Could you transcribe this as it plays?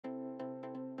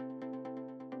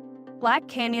Black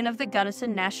Canyon of the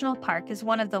Gunnison National Park is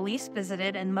one of the least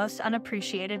visited and most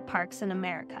unappreciated parks in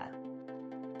America.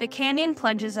 The canyon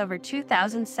plunges over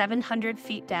 2,700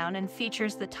 feet down and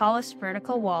features the tallest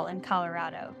vertical wall in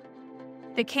Colorado.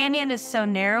 The canyon is so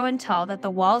narrow and tall that the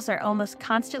walls are almost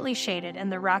constantly shaded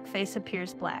and the rock face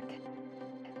appears black.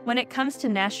 When it comes to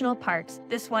national parks,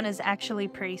 this one is actually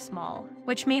pretty small,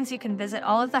 which means you can visit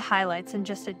all of the highlights in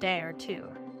just a day or two.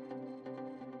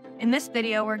 In this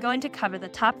video, we're going to cover the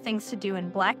top things to do in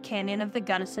Black Canyon of the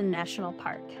Gunnison National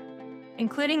Park,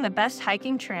 including the best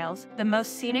hiking trails, the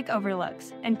most scenic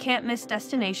overlooks, and can't-miss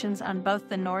destinations on both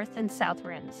the north and south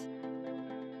rims.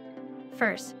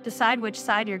 First, decide which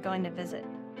side you're going to visit.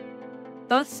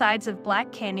 Both sides of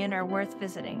Black Canyon are worth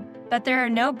visiting, but there are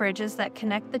no bridges that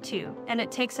connect the two, and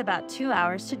it takes about 2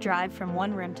 hours to drive from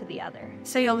one rim to the other,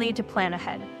 so you'll need to plan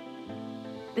ahead.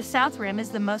 The South Rim is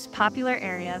the most popular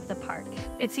area of the park.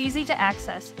 It's easy to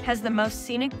access, has the most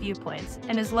scenic viewpoints,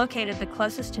 and is located the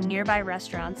closest to nearby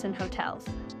restaurants and hotels.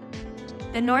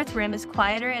 The North Rim is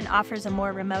quieter and offers a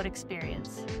more remote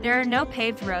experience. There are no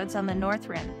paved roads on the North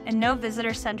Rim, and no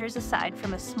visitor centers aside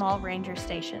from a small ranger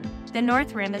station. The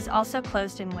North Rim is also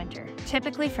closed in winter,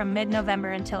 typically from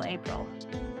mid-November until April.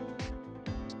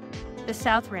 The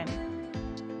South Rim.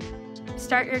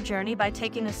 Start your journey by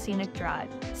taking a scenic drive.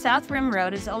 South Rim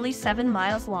Road is only 7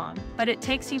 miles long, but it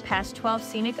takes you past 12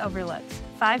 scenic overlooks,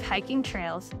 5 hiking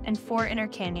trails, and 4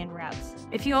 inter-canyon routes.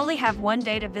 If you only have one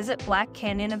day to visit Black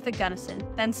Canyon of the Gunnison,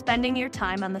 then spending your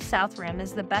time on the South Rim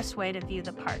is the best way to view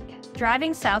the park.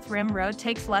 Driving South Rim Road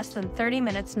takes less than 30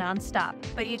 minutes non-stop,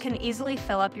 but you can easily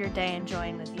fill up your day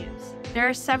enjoying the views. There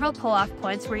are several pull-off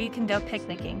points where you can go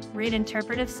picnicking, read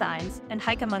interpretive signs, and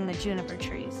hike among the juniper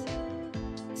trees.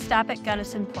 Stop at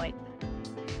Gunnison Point.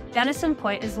 Gunnison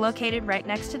Point is located right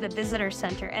next to the visitor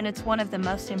center, and it's one of the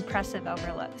most impressive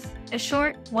overlooks. A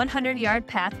short, 100-yard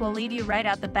path will lead you right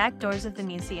out the back doors of the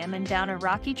museum and down a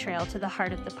rocky trail to the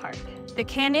heart of the park. The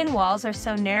canyon walls are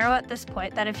so narrow at this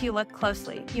point that if you look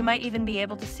closely, you might even be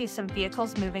able to see some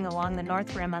vehicles moving along the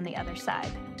North Rim on the other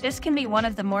side. This can be one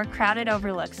of the more crowded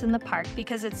overlooks in the park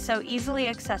because it's so easily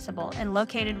accessible and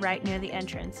located right near the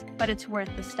entrance, but it's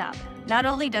worth the stop. Not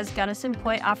only does Gunnison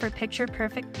Point offer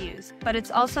picture-perfect views, but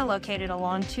it's also located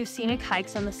along 2 scenic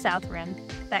hikes on the South Rim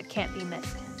that can't be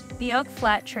missed: the Oak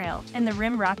Flat Trail and the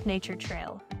Rim Rock Nature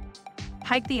Trail.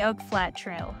 Hike the Oak Flat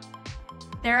Trail.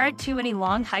 There aren't too many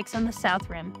long hikes on the South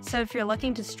Rim, so if you're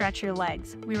looking to stretch your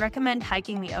legs, we recommend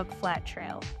hiking the Oak Flat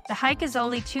Trail. The hike is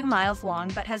only 2 miles long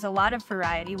but has a lot of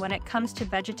variety when it comes to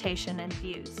vegetation and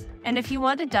views. And if you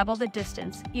want to double the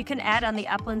distance, you can add on the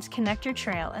Uplands Connector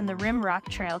Trail and the Rim Rock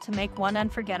Trail to make one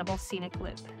unforgettable scenic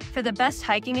loop. For the best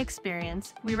hiking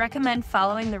experience, we recommend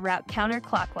following the route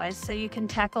counterclockwise so you can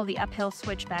tackle the uphill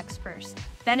switchbacks first.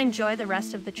 Then enjoy the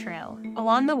rest of the trail.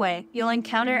 Along the way, you'll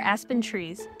encounter aspen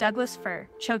trees, Douglas fir,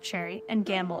 chokecherry, and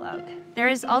gamble oak. There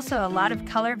is also a lot of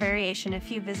color variation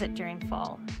if you visit during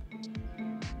fall.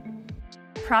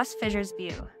 Cross Fissures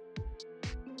View.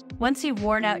 Once you've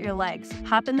worn out your legs,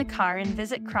 hop in the car and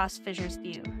visit Cross Fissures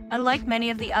View. Unlike many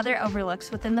of the other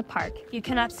overlooks within the park, you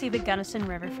cannot see the Gunnison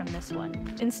River from this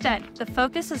one. Instead, the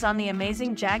focus is on the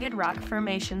amazing jagged rock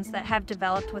formations that have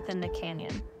developed within the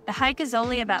canyon. The hike is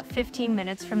only about 15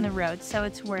 minutes from the road, so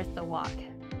it's worth the walk.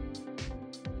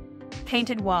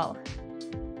 Painted Wall.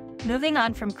 Moving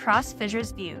on from Cross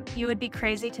Fissures View, you would be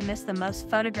crazy to miss the most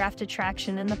photographed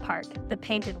attraction in the park, the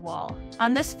Painted Wall.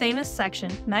 On this famous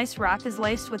section, nice rock is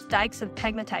laced with dikes of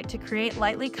pegmatite to create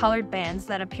lightly colored bands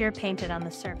that appear painted on the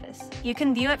surface. You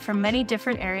can view it from many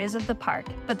different areas of the park,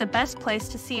 but the best place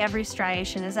to see every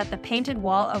striation is at the Painted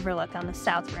Wall overlook on the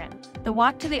South Rim. The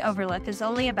walk to the overlook is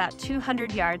only about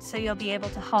 200 yards, so you'll be able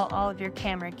to haul all of your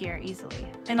camera gear easily.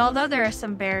 And although there are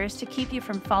some barriers to keep you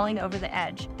from falling over the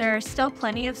edge, there are still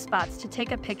plenty of spots to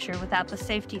take a picture without the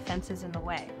safety fences in the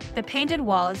way. The Painted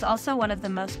Wall is also one of the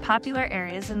most popular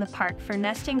areas in the park for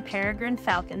nesting peregrine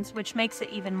falcons, which makes it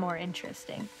even more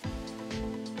interesting.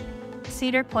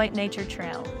 Cedar Point Nature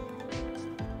Trail.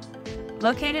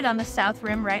 Located on the South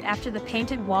Rim right after the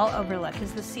Painted Wall overlook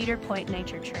is the Cedar Point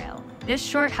Nature Trail. This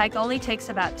short hike only takes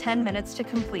about 10 minutes to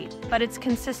complete, but it's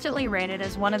consistently rated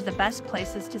as one of the best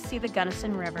places to see the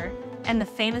Gunnison River and the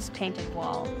famous Painted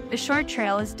Wall. The short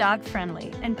trail is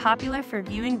dog-friendly and popular for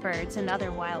viewing birds and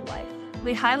other wildlife.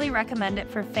 We highly recommend it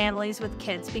for families with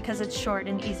kids because it's short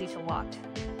and easy to walk.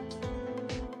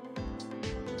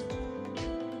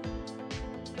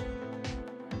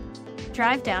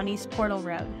 Drive down East Portal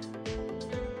Road.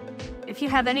 If you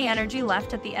have any energy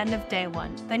left at the end of day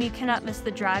 1, then you cannot miss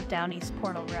the drive down East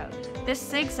Portal Road. This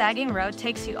zigzagging road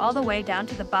takes you all the way down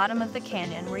to the bottom of the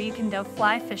canyon where you can go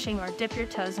fly fishing or dip your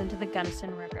toes into the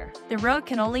Gunnison River. The road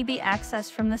can only be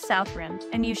accessed from the south rim,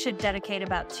 and you should dedicate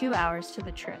about 2 hours to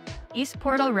the trip. East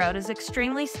Portal Road is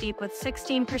extremely steep with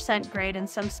 16% grade in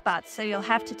some spots, so you'll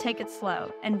have to take it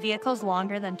slow, and vehicles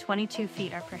longer than 22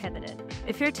 feet are prohibited.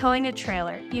 If you're towing a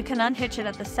trailer, you can unhitch it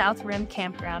at the South Rim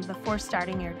campground before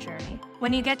starting your journey.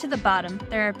 When you get to the bottom,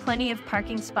 there are plenty of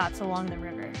parking spots along the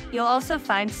river. You'll also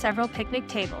find several picnic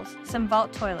tables, some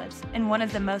vault toilets, and one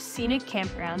of the most scenic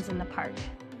campgrounds in the park.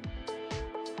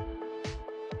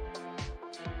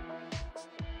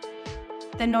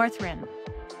 The North Rim.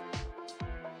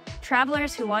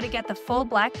 Travelers who want to get the full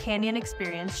Black Canyon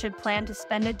experience should plan to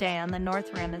spend a day on the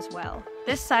North Rim as well.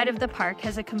 This side of the park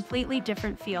has a completely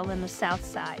different feel than the south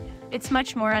side. It's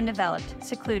much more undeveloped,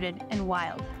 secluded, and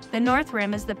wild. The North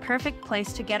Rim is the perfect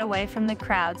place to get away from the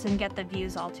crowds and get the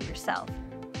views all to yourself.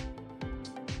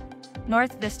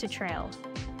 North Vista Trail.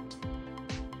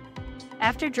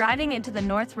 After driving into the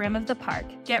North Rim of the park,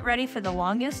 get ready for the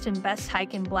longest and best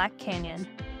hike in Black Canyon,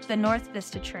 the North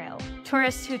Vista Trail.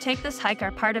 Tourists who take this hike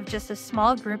are part of just a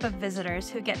small group of visitors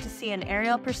who get to see an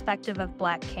aerial perspective of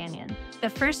Black Canyon. The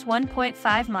first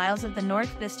 1.5 miles of the North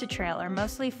Vista Trail are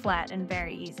mostly flat and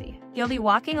very easy. You'll be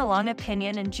walking along a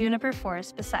pinyon and juniper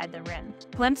forest beside the rim.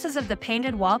 Glimpses of the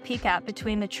Painted Wall peek out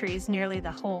between the trees nearly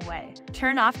the whole way.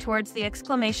 Turn off towards the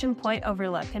exclamation point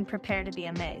overlook and prepare to be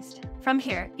amazed. From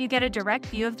here, you get a direct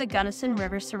view of the Gunnison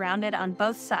River surrounded on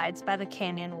both sides by the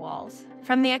canyon walls.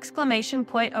 From the exclamation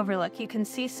point overlook, you can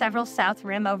see several South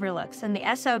Rim overlooks and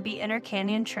the SOB Inner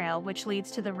Canyon Trail, which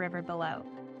leads to the river below.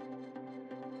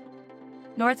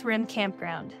 North Rim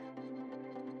Campground.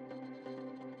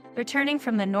 Returning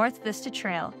from the North Vista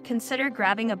Trail, consider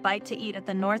grabbing a bite to eat at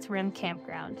the North Rim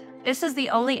Campground. This is the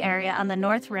only area on the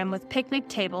North Rim with picnic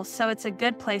tables, so it's a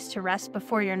good place to rest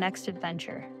before your next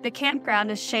adventure. The campground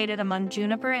is shaded among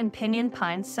juniper and pinyon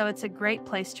pines, so it's a great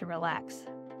place to relax.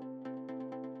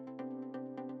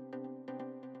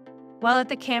 While at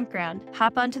the campground,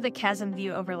 hop onto the Chasm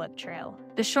View Overlook Trail.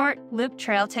 The short, loop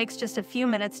trail takes just a few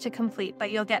minutes to complete,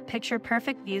 but you'll get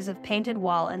picture-perfect views of Painted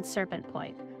Wall and Serpent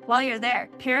Point. While you're there,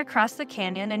 peer across the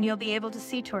canyon and you'll be able to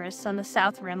see tourists on the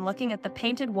South Rim looking at the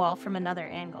Painted Wall from another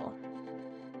angle.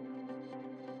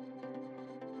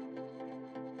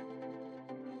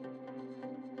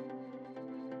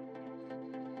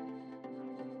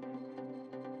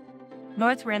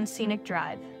 North Rim Scenic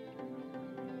Drive.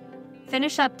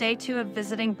 Finish up day 2 of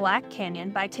visiting Black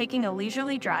Canyon by taking a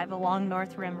leisurely drive along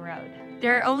North Rim Road.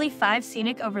 There are only 5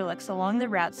 scenic overlooks along the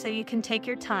route, so you can take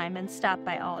your time and stop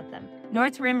by all of them.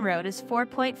 North Rim Road is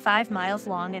 4.5 miles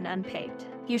long and unpaved.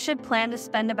 You should plan to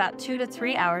spend about 2 to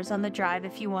 3 hours on the drive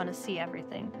if you want to see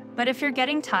everything. But if you're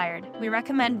getting tired, we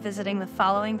recommend visiting the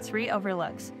following 3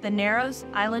 overlooks: the Narrows,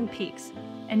 Island Peaks,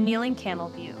 and Kneeling Camel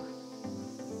View.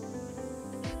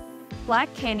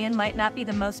 Black Canyon might not be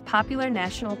the most popular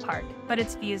national park, but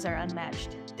its views are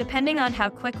unmatched. Depending on how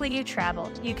quickly you travel,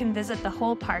 you can visit the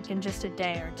whole park in just a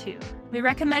day or 2. We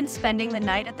recommend spending the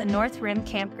night at the North Rim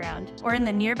Campground or in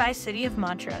the nearby city of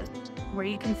Montrose, where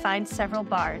you can find several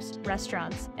bars,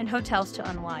 restaurants, and hotels to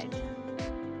unwind.